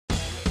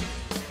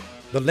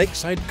The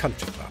Lakeside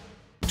Country Club,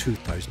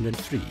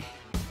 2003.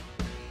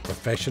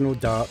 Professional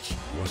darts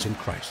was in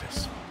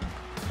crisis,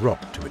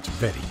 rocked to its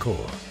very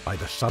core by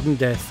the sudden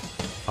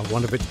death of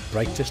one of its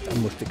brightest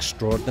and most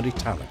extraordinary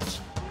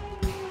talents,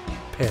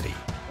 Perry,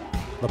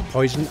 the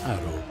Poison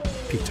Arrow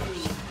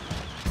Peters.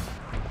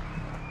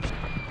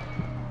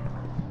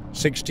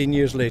 16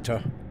 years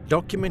later,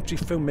 documentary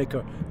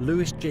filmmaker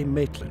Louis J.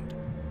 Maitland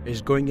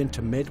is going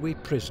into Medway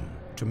Prison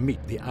to meet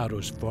the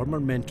Arrow's former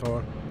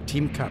mentor,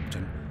 team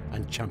captain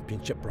and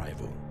championship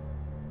rival.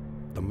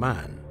 The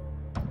man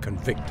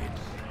convicted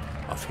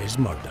of his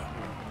murder.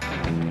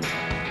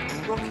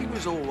 Rocky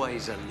was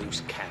always a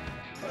loose cannon.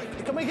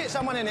 Can we get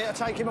someone in here to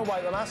take him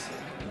away from us?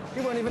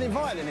 You weren't even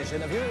invited in this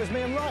interview, it was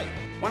me and Ray.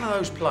 One of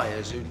those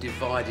players who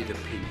divided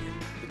opinion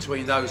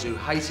between those who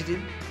hated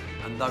him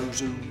and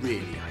those who really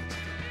hated him.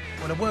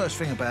 Well, the worst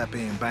thing about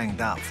being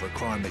banged up for a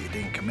crime that you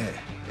didn't commit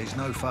is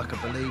no fucker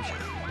believes you.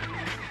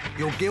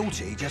 You're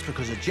guilty just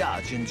because a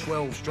judge and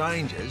 12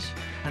 strangers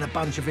and a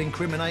bunch of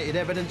incriminated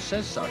evidence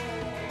says so.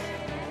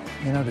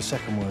 You know, the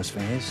second worst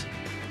thing is,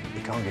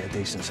 you can't get a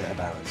decent set of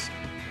balance.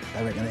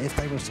 They reckon that if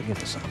they was to give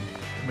the son,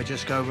 We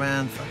just go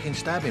round fucking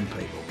stabbing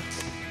people.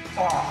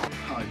 Oh,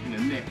 in the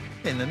neck.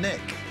 In the neck.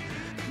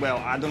 Well,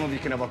 I don't know if you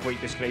can ever quite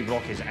describe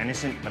Rocky as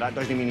innocent, but that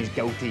doesn't mean he's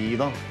guilty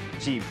either.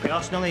 See,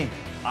 personally,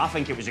 I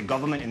think it was the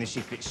government and the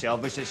Secret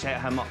Service that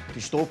set him up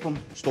to stop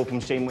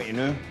him saying what he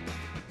knew.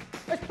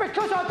 It's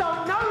because I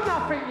don't know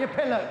nothing, you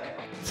pillock.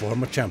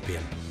 Former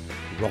champion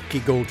Rocky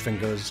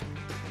Goldfingers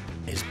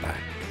is back.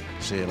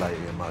 See you later,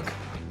 you mug.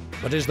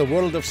 But is the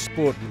world of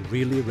sport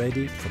really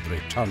ready for the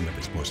return of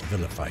its most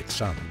vilified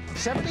son?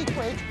 70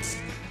 quid?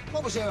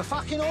 What was there, a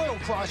fucking oil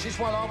crisis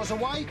while I was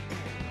away?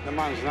 The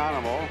man's an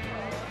animal,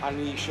 and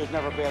he should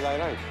never be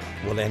allowed out.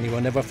 Will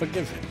anyone ever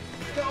forgive him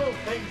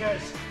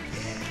Goldfingers.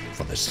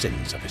 for the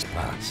sins of his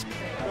past?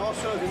 I'll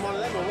serve him one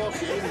of them, I'll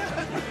walk in.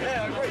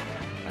 Yeah, I agree.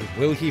 And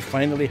will he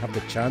finally have the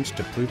chance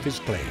to prove his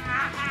claim?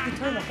 You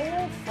turn the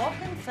whole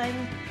fucking thing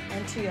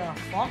into a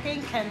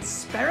fucking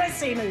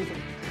conspiracy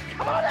movie.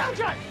 Come on now,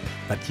 Jack.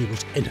 That he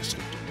was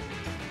innocent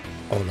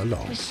all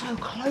along. We're so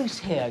close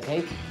here,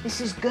 okay? This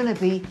is gonna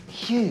be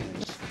huge.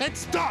 It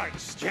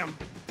starts, Jim,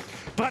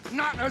 but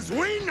not as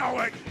we know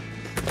it.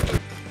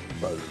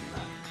 Boom.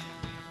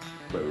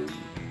 Boom.